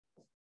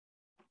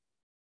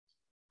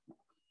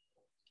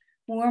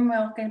Warm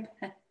welcome,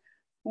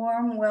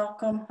 warm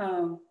welcome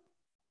home.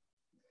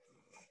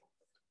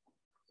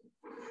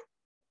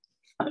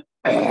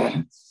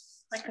 Like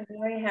a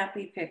very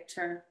happy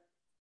picture.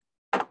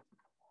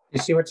 You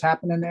see what's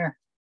happening there?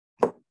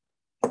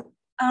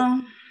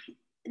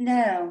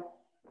 No,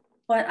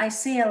 but I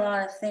see a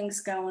lot of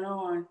things going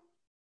on.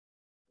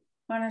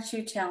 Why don't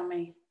you tell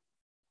me?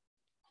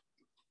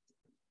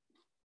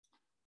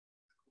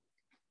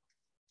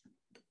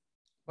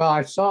 Well,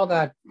 I saw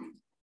that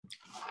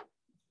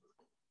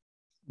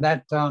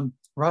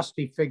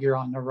rusty figure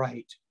on the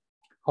right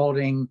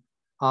holding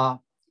a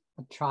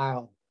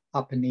child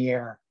up in the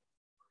air.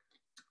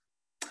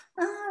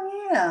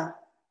 Oh, yeah.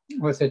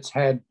 With its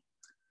head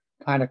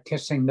kind of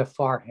kissing the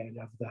forehead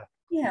of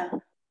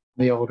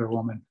the older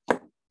woman.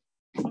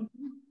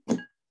 Mm-hmm.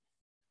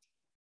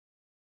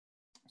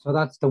 So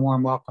that's the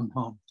warm welcome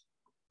home.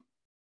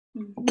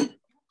 Mm-hmm.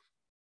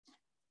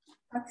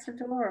 That's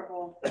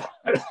adorable.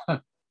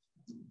 And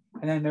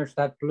then there's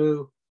that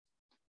blue,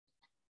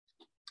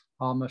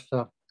 almost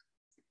a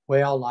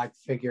whale-like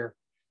figure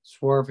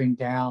swerving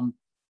down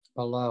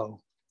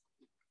below.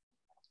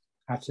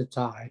 That's its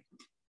eye.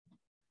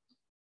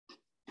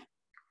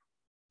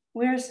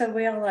 Where's the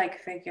whale-like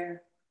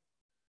figure?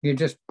 You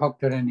just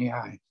poked it in the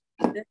eye.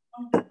 This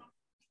one?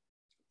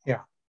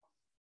 Yeah.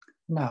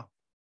 No.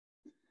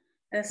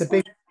 This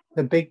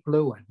the big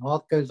blue one.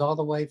 It goes all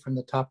the way from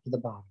the top to the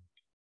bottom.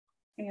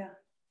 Yeah.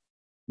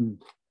 Hmm.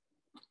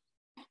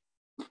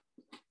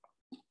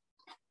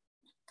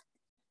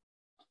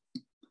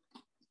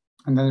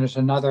 And then there's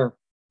another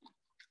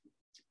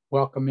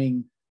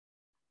welcoming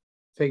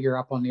figure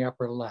up on the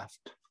upper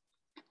left.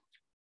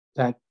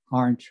 That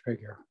orange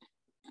figure.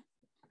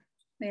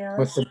 Yeah.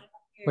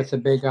 With the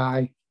big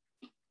eye.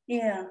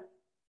 Yeah.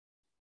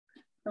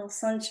 Little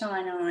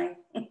sunshine eye.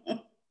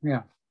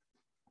 Yeah.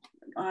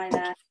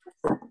 Eye.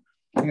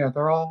 Yeah,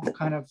 they're all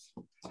kind of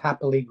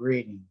happily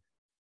greeting.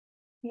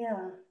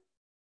 Yeah.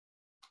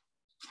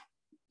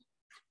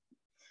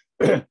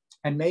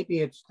 And maybe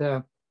it's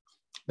the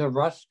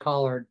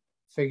rust-colored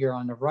figure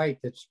on the right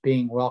that's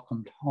being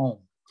welcomed home.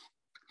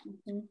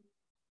 Mm-hmm.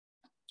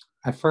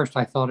 At first,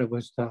 I thought it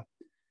was the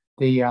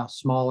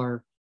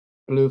smaller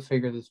blue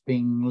figure that's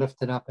being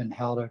lifted up and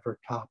held over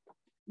top.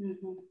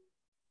 Mm-hmm.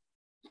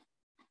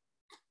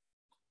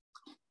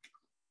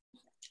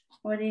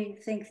 What do you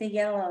think the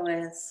yellow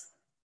is?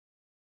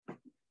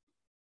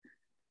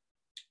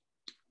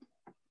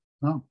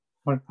 Oh,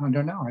 I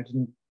don't know.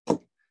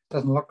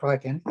 Doesn't look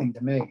like anything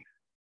to me.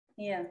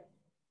 Yeah.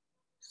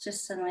 It's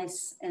just a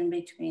nice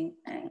in-between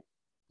thing.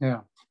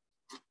 Yeah.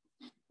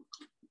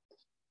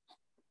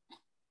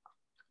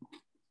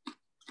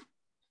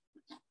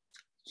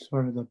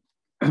 Sort of the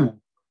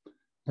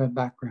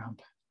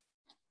background.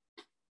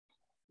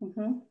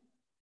 Mm-hmm. And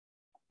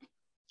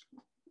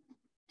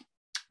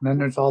then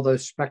there's all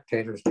those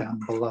spectators down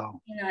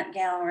below. Peanut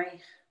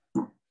gallery.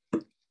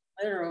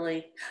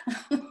 Literally.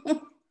 They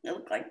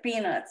look like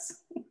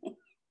peanuts.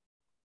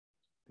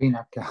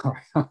 Peanut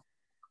gallery.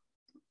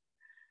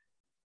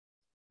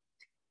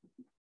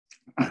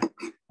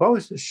 What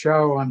was the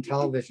show on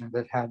television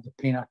that had the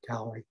peanut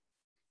gallery?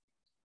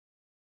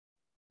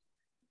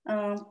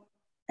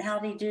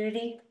 Howdy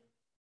Doody.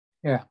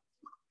 Yeah.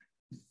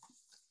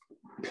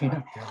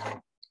 Peanut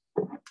gallery.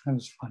 That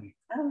was funny.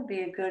 That would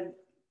be a good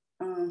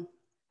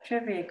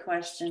trivia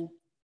question.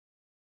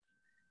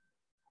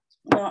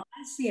 Well,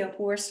 I see a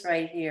horse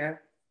right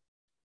here.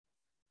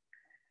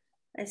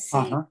 I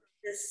see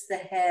this, the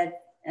head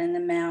and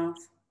the mouth.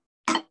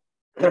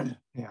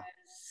 Yeah.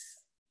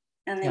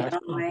 And the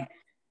eye.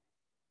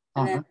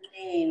 And then the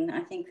mane.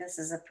 I think this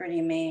is a pretty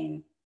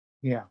mane.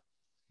 Yeah.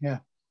 Yeah.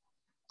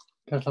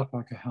 Does look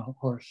like a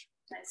horse.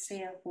 I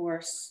see a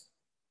horse.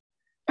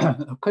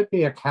 It could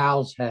be a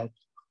cow's head.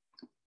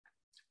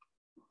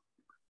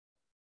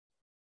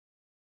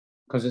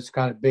 Because it's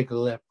got a big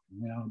lip,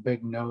 a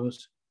big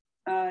nose.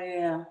 Oh,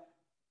 yeah.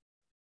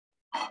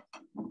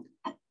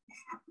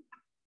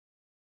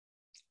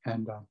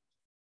 And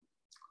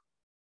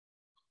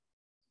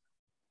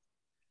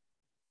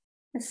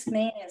this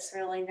mane is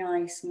really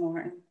nice,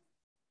 Martin.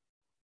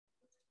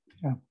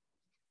 Yeah.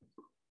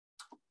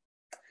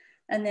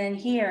 And then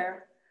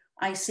here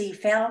I see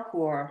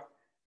Falkor,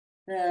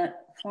 the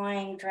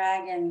flying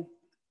dragon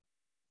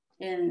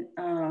in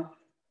A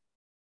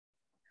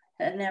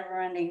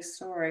Never-Ending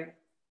Story.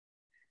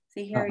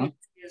 See here, he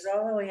is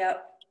all the way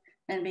up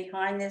and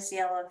behind this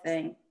yellow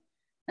thing.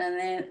 And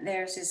then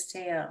there's his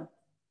tail.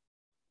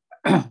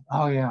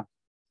 Oh, yeah.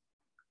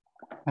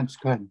 That's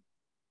good.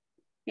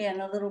 Yeah,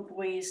 and the little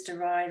boy used to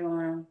ride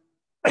on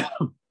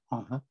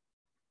him.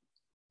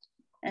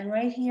 And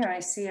right here, I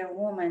see a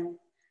woman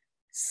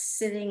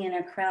sitting in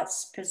a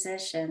crouched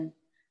position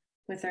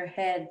with her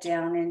head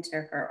down into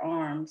her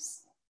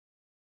arms.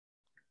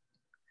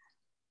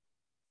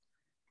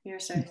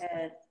 Here's her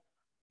head,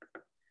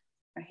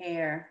 her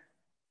hair,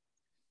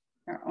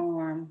 her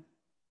arm.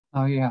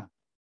 Oh, yeah.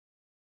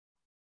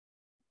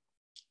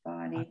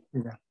 Body.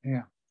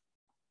 Yeah.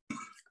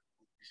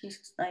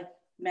 She's like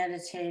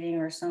meditating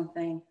or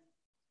something.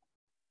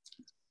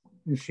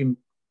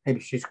 Maybe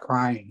she's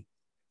crying.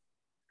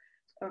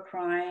 Or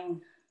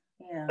crying.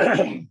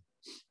 Yeah.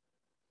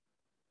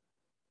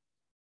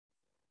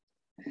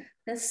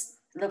 This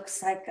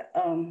looks like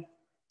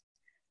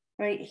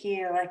right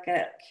here, like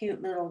a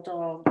cute little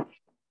dog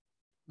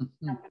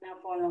jumping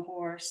up on a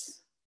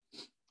horse.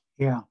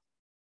 Yeah.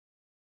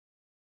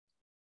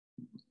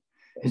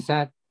 Is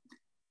that?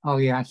 Oh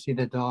yeah, I see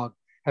the dog.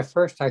 At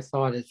first, I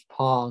thought its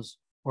paws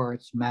or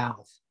its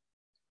mouth,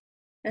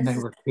 and they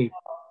were teeth.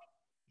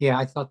 Yeah,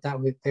 I thought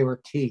they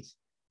were teeth,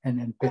 and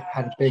then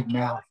had a big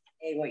mouth.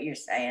 What you're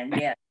saying,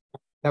 yeah.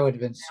 That would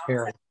have been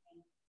scary.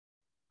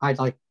 I'd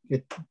like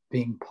it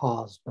being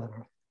paws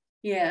better.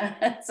 Yeah,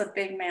 it's a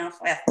big mouth.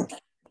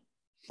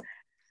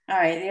 All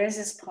right, there's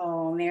his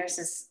paw, and there's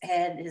his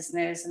head, his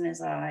nose, and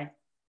his eye,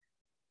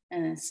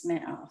 and his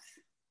mouth.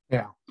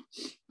 Yeah.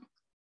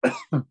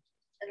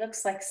 It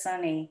looks like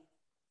Sunny.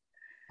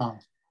 Oh.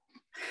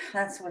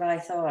 That's what I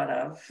thought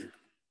of.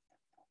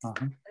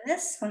 Uh-huh.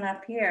 This one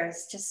up here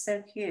is just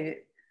so cute.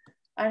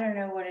 I don't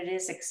know what it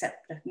is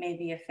except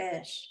maybe a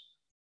fish.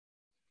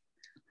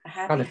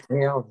 Got a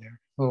tail there,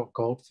 little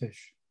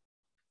goldfish.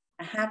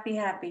 A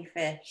happy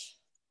fish.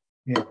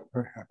 Yeah,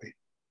 very happy.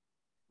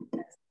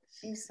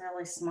 She's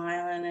really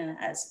smiling and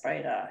has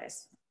bright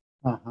eyes.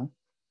 Uh-huh.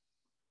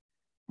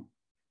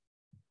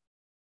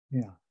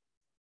 Yeah.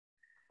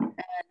 And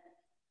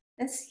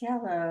this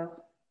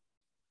yellow,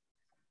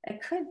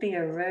 it could be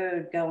a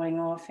road going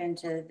off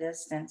into the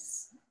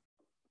distance.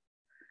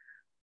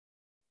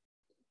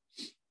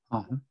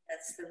 Uh-huh.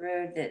 That's the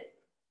road that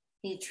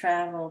he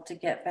traveled to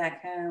get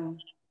back home.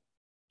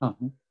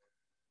 Uh-huh.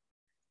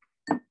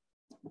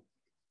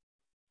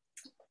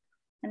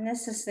 And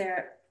this is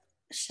their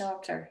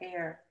shelter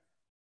here.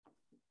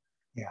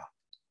 Yeah.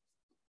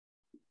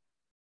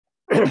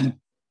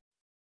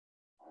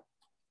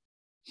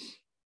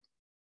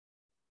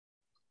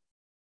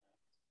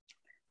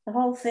 The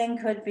whole thing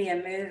could be a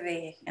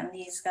movie, and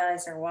these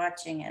guys are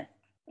watching it.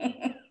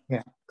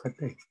 Yeah, could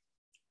be.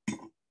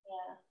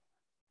 Yeah.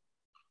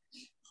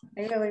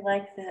 I really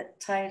like the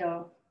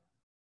title.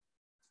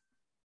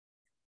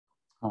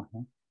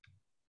 Uh-huh.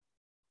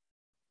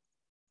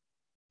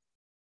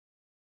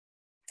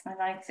 I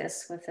like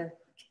this with the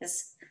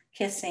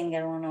kissing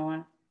going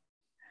on.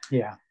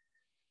 Yeah.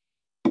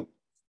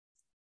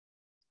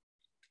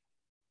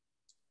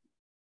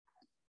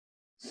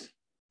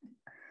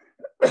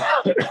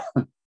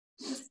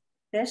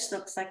 Fish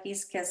looks like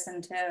he's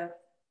kissing too.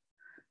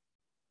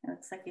 It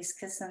looks like he's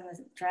kissing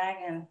the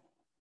dragon.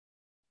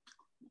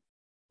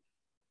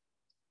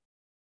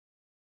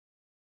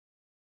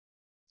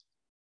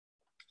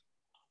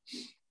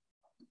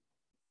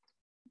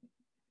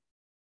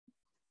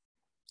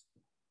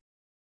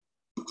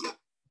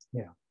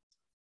 Yeah.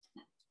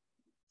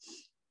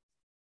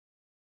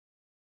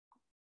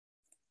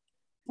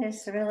 I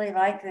just really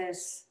like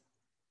this,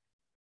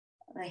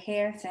 the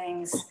hair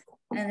things.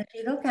 And if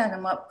you look at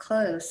them up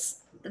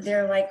close,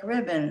 they're like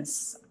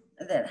ribbons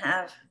that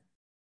have,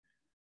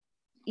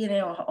 you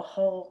know, a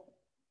whole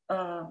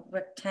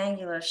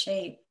rectangular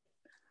shape.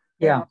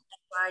 Yeah.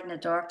 Side and a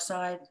dark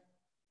side.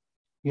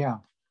 Yeah.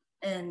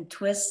 And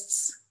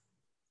twists.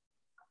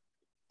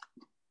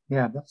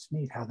 Yeah, that's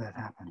neat how that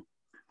happened.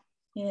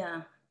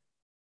 Yeah.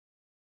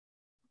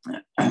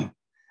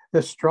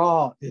 The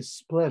straw is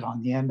split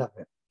on the end of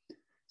it.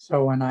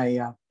 So when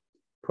I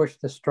push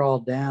the straw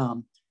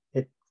down,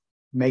 it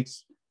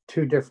makes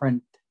two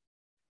different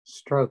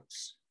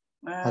strokes.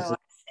 Oh, I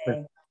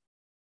see.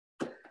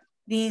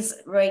 These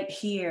right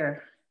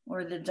here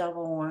were the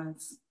double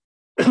ones.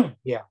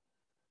 Yeah.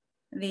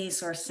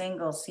 These are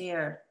singles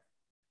here.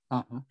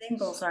 Uh-huh.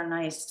 Singles are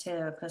nice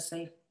too because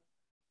they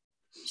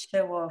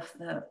show off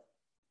the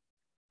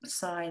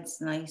sides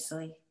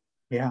nicely.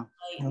 Yeah.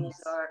 Light in the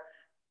dark.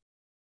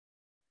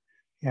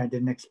 Yeah, I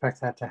didn't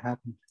expect that to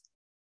happen.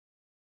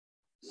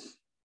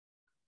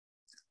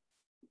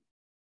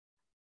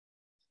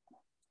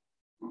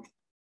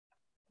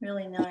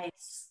 Really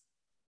nice.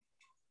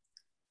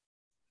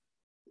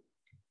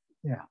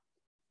 Yeah.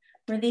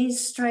 Were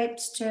these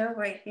stripes too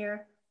right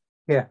here?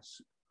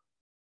 Yes.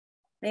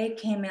 They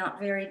came out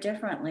very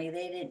differently.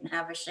 They didn't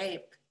have a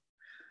shape.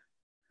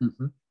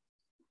 Mm-hmm.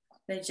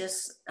 They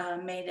just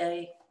made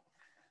a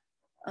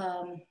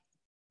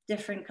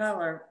different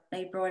color.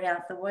 They brought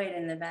out the white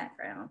in the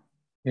background.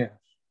 Yes.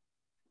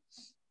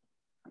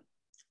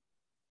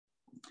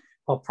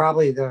 Well,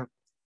 probably the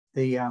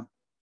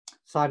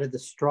side of the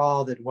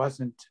straw that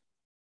wasn't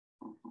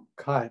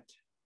cut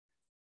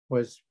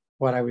was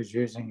what I was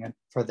using it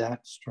for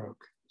that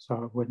stroke,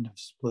 so it wouldn't have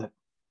split.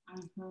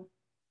 Mm-hmm.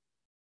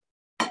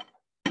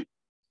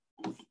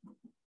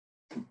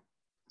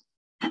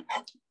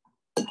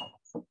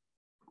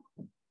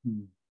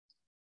 Hmm.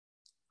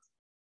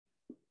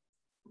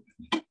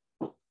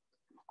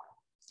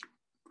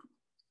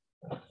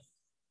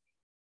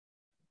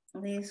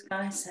 These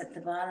guys at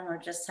the bottom are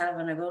just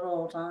having a good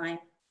old time.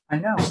 I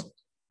know.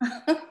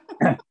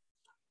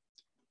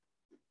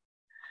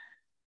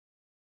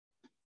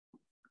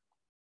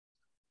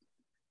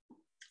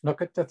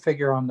 Look at the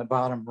figure on the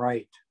bottom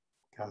right,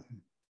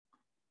 Catherine.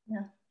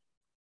 Yeah.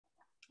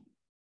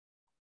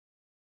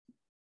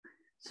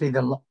 See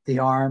the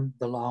arm,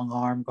 the long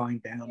arm going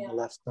down the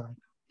left side.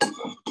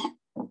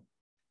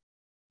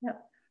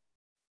 Yep.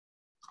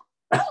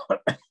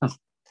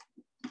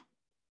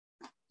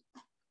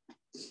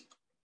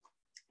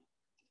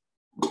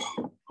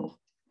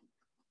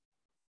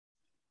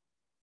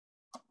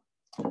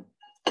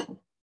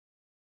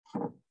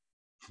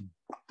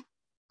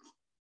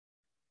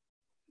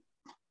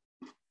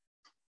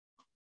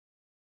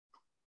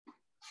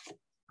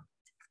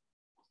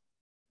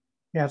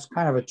 Yeah, it's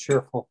kind of a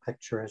cheerful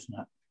picture, isn't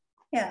it?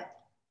 Yeah.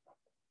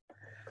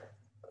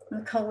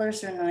 The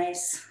colors are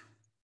nice.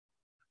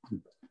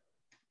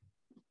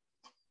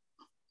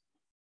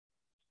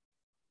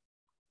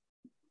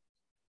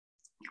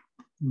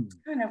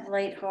 Kind of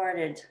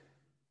lighthearted.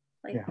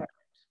 Lighthearted.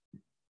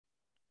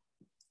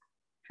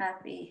 Yeah.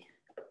 Happy.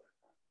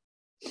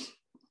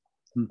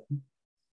 Mm-hmm.